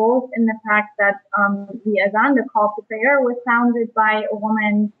up both in the fact that the azan, the call to prayer, was sounded by a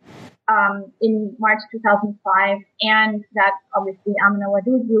woman in March 2005, and that obviously Amina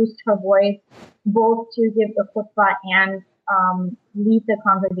Wadud used her voice both to give the khutbah and lead the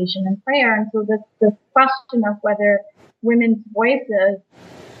congregation in prayer. And so this question of whether women's voices,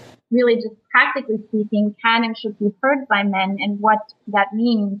 really just practically speaking, can and should be heard by men, and what that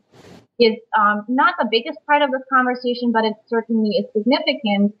means, is not the biggest part of this conversation, but it certainly is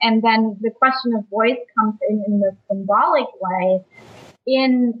significant. And then the question of voice comes in the symbolic way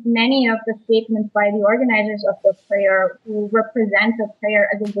in many of the statements by the organizers of the prayer, who represent the prayer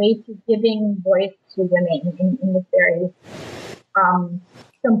as a way to giving voice to women in this very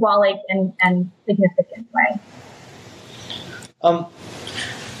symbolic and significant way.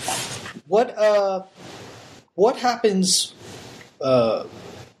 What happens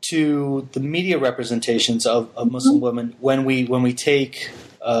to the media representations of Muslim women when we take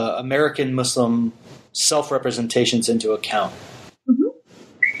American Muslim self-representations into account?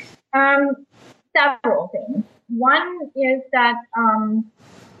 Several things. One is that,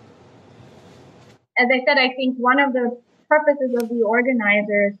 as I said, I think one of the purposes of the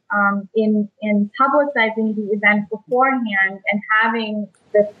organizers in publicizing the event beforehand and having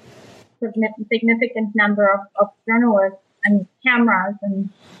this significant number of journalists and cameras and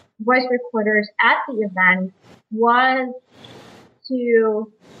voice recorders at the event was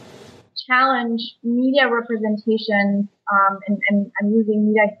to challenge media representation, and I'm using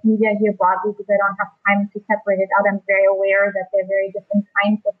media here broadly because I don't have time to separate it out. I'm very aware that there are very different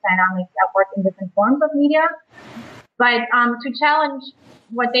kinds of dynamics at work in different forms of media. But to challenge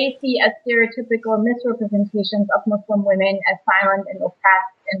what they see as stereotypical misrepresentations of Muslim women as silent and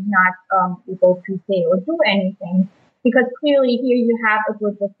oppressed and not able to say or do anything. Because clearly here you have a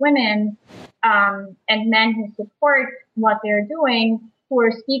group of women and men who support what they're doing, who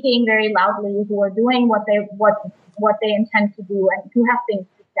are speaking very loudly, who are doing what they intend to do, and who have things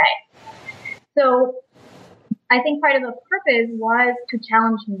to say. So I think part of the purpose was to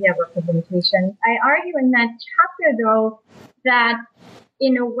challenge media representation. I argue in that chapter, though, that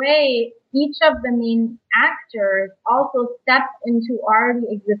in a way, each of the main actors also stepped into already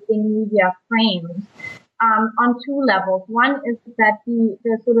existing media frames on two levels. One is that the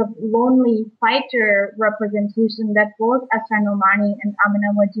sort of lonely fighter representation that both Asra Nomani and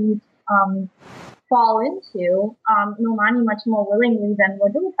Amina Wajeed fall into, Nomani much more willingly than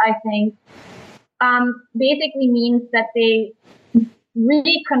Wadud, I think, basically means that they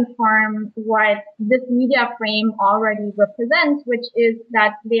reconfirm what this media frame already represents, which is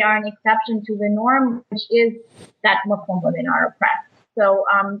that they are an exception to the norm, which is that Muslim women are oppressed. So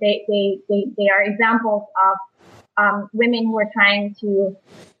they are examples of women who are trying to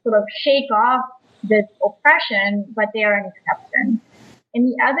sort of shake off this oppression, but they are an exception. And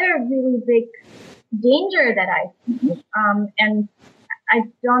the other really big danger that I see, and I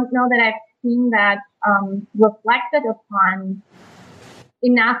don't know that I've seen that reflected upon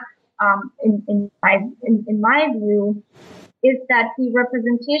enough in my view, is that the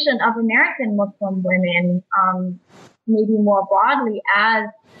representation of American Muslim women, maybe more broadly, as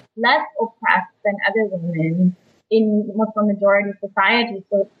less oppressed than other women in Muslim majority societies.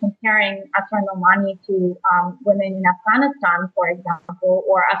 So comparing Asra Nomani to women in Afghanistan, for example,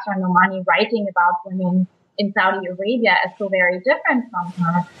 or Asra Nomani writing about women in Saudi Arabia as so very different from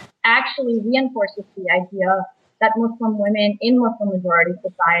her, actually reinforces the idea that Muslim women in Muslim majority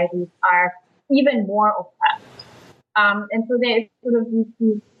societies are even more oppressed. And so there's sort of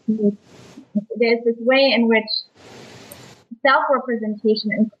there's this way in which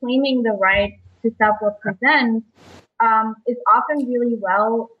self-representation and claiming the right to self-represent is often really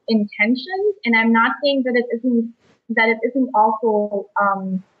well intentioned. And I'm not saying that it isn't also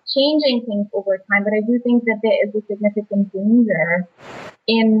changing things over time, but I do think that there is a significant danger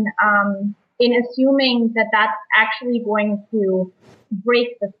in assuming that that's actually going to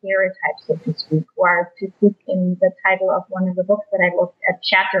break the stereotypes, so to speak, or to speak in the title of one of the books that I looked at,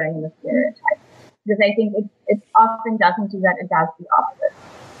 Shattering the Stereotypes. Because I think it often doesn't do that, it does the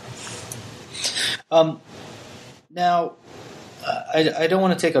opposite. Now, I don't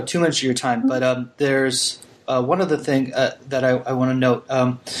want to take up too much of your time, but there's one other thing that I want to note.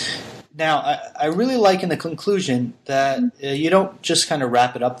 Now, I really like in the conclusion that you don't just kind of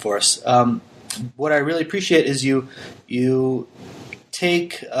wrap it up for us. What I really appreciate is you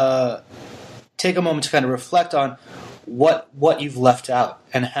take a moment to kind of reflect on what you've left out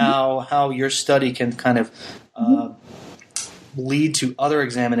and how your study can kind of lead to other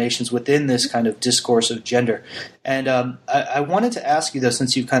examinations within this kind of discourse of gender. And I wanted to ask you, though,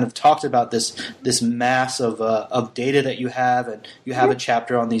 since you've kind of talked about this mass of data that you have, and you have a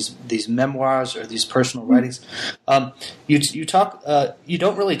chapter on these memoirs or these personal writings, you talk you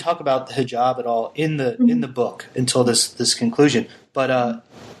don't really talk about the hijab at all in the book until this conclusion, but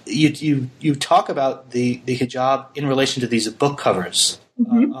you talk about the hijab in relation to these book covers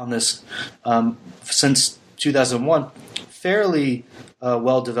on this since 2001. Fairly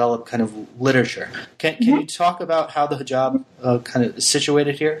well-developed kind of literature. Can you talk about how the hijab kind of is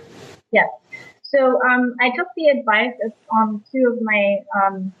situated here? Yes. So I took the advice of two of my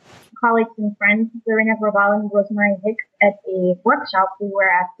colleagues and friends, Zarina Grabal and Rosemary Hicks, at a workshop we were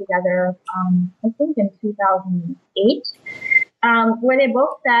at together, I think in 2008, where they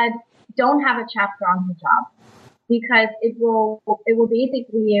both said, don't have a chapter on hijab, because it will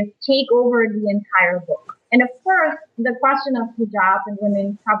basically take over the entire book. And of course, the question of hijab and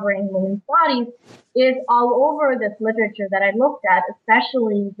women covering women's bodies is all over this literature that I looked at,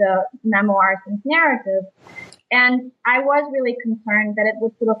 especially the memoirs and narratives. And I was really concerned that it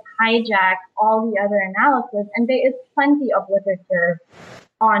would sort of hijack all the other analysis. And there is plenty of literature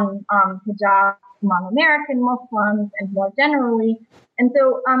on hijab among American Muslims and more generally. And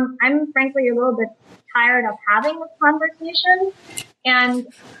so I'm frankly a little bit tired of having this conversation. And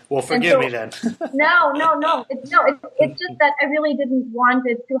well, forgive me then. No. It's just that I really didn't want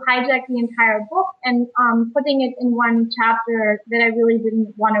it to hijack the entire book and putting it in one chapter that I really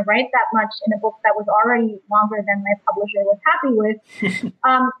didn't want to write that much in a book that was already longer than my publisher was happy with.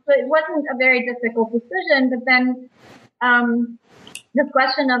 So it wasn't a very difficult decision. But then the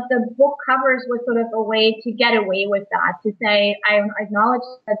question of the book covers was sort of a way to get away with that, to say, I acknowledge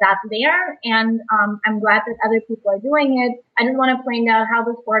that that's there, and I'm glad that other people are doing it. I just want to point out how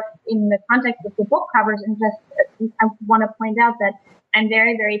this works in the context of the book covers, and I want to point out that I'm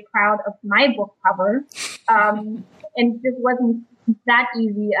very, very proud of my book cover. And this wasn't that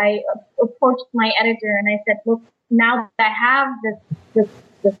easy. I approached my editor and I said, look, now that I have this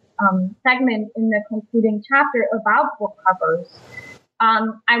segment in the concluding chapter about book covers,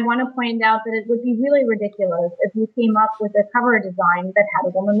 I want to point out that it would be really ridiculous if you came up with a cover design that had a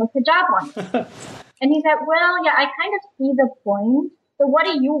woman with hijab on. And he said, well, yeah, I kind of see the point. So what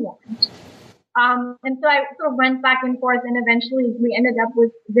do you want? And so I sort of went back and forth, and eventually we ended up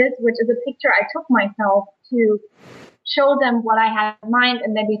with this, which is a picture I took myself to show them what I had in mind,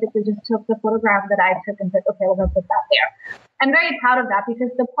 and then basically just took the photograph that I took and said, okay, we're going to put that there. I'm very proud of that because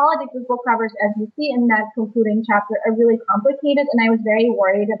the politics of book covers, as you see in that concluding chapter, are really complicated, and I was very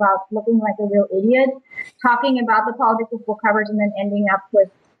worried about looking like a real idiot talking about the politics of book covers and then ending up with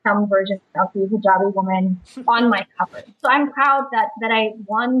some version of the hijabi woman on my cover. So I'm proud that I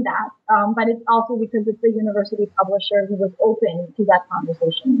won that, but it's also because it's a university publisher who was open to that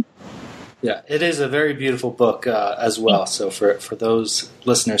conversation. Yeah, it is a very beautiful book as well. So for those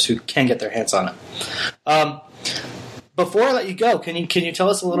listeners who can get their hands on it. Before I let you go, can you tell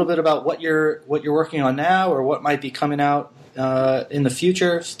us a little bit about what you're working on now, or what might be coming out in the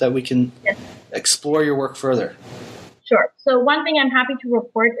future, so that we can explore your work further? Sure. So one thing I'm happy to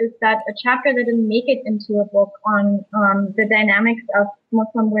report is that a chapter that didn't make it into a book on the dynamics of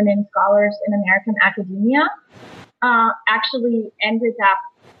Muslim women scholars in American academia actually ended up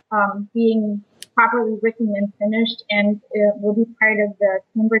being properly written and finished, and it will be part of the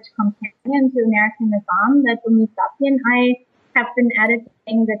Cambridge Companion to American Islam that Umi Safi and I have been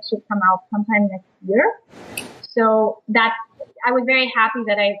editing, that should come out sometime next year. So that I was very happy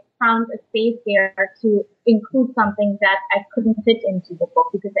that I found a space there to include something that I couldn't fit into the book,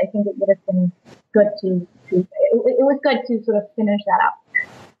 because I think it would have been good it was good to sort of finish that up.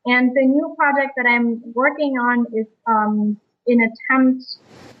 And the new project that I'm working on is an attempt,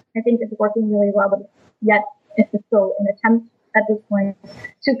 I think it's working really well, but yet it's still an attempt at this point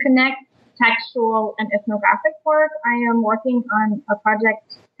to connect textual and ethnographic work. I am working on a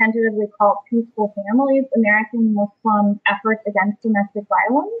project tentatively called Peaceful Families, American Muslim Efforts Against Domestic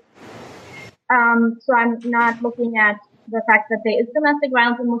Violence. So I'm not looking at the fact that there is domestic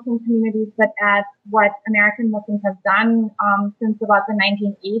violence in Muslim communities, but at what American Muslims have done since about the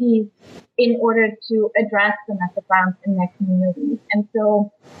 1980s in order to address domestic violence in their communities. And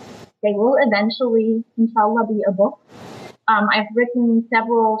so they will eventually, inshallah, be a book. I've written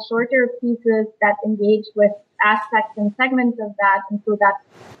several shorter pieces that engage with aspects and segments of that, and so that's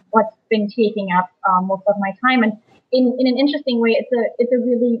what's been taking up most of my time. And in an interesting way,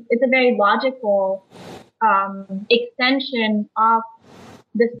 it's a very logical extension of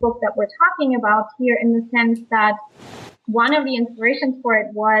this book that we're talking about here, in the sense that one of the inspirations for it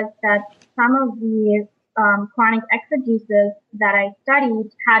was that some of the Quranic exegesis that I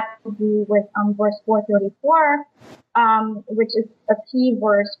studied had to do with verse 434, which is a key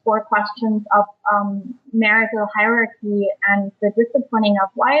verse for questions of marital hierarchy and the disciplining of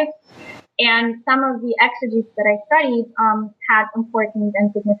wives. And some of the exegesis that I studied had important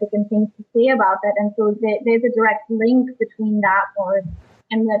and significant things to say about that. And so there's a direct link between that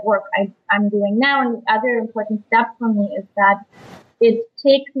and that work I'm doing now. And the other important step for me is that it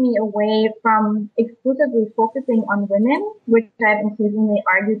takes me away from exclusively focusing on women, which I've increasingly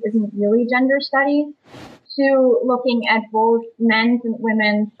argued isn't really gender studies, to looking at both men's and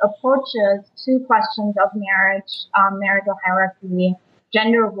women's approaches to questions of marriage, marital hierarchy,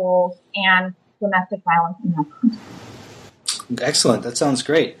 gender roles, and domestic violence in that context. Excellent. That sounds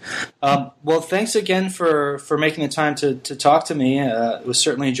great. Well, thanks again for making the time to talk to me. It was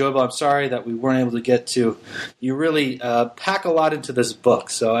certainly enjoyable. I'm sorry that we weren't able to get to. You really pack a lot into this book,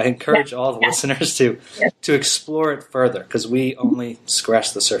 so I encourage all the listeners to explore it further, because we only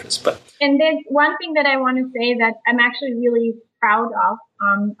scratched the surface. And there's one thing that I want to say that I'm actually really proud of.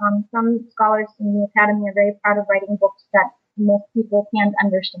 Some scholars in the academy are very proud of writing books that most people can't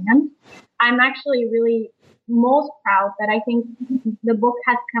understand. I'm actually really most proud that I think the book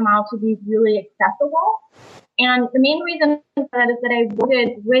has come out to be really accessible. And the main reason for that is that I wrote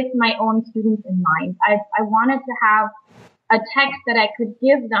it with my own students in mind. I wanted to have a text that I could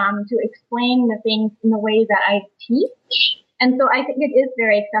give them to explain the things in the way that I teach. And so I think it is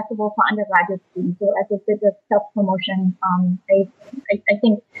very accessible for undergraduate students. So as a bit of self-promotion, I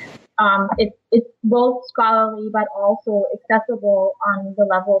think it's both scholarly but also accessible on the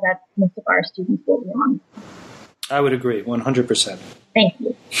level that most of our students will be on. I would agree, 100%. Thank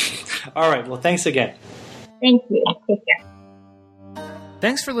you. All right. Well, thanks again. Thank you. Take care.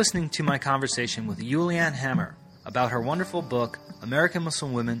 Thanks for listening to my conversation with Julianne Hammer about her wonderful book, American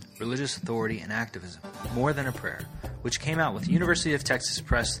Muslim Women, Religious Authority and Activism, More Than a Prayer, which came out with University of Texas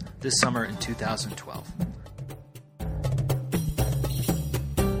Press this summer in 2012.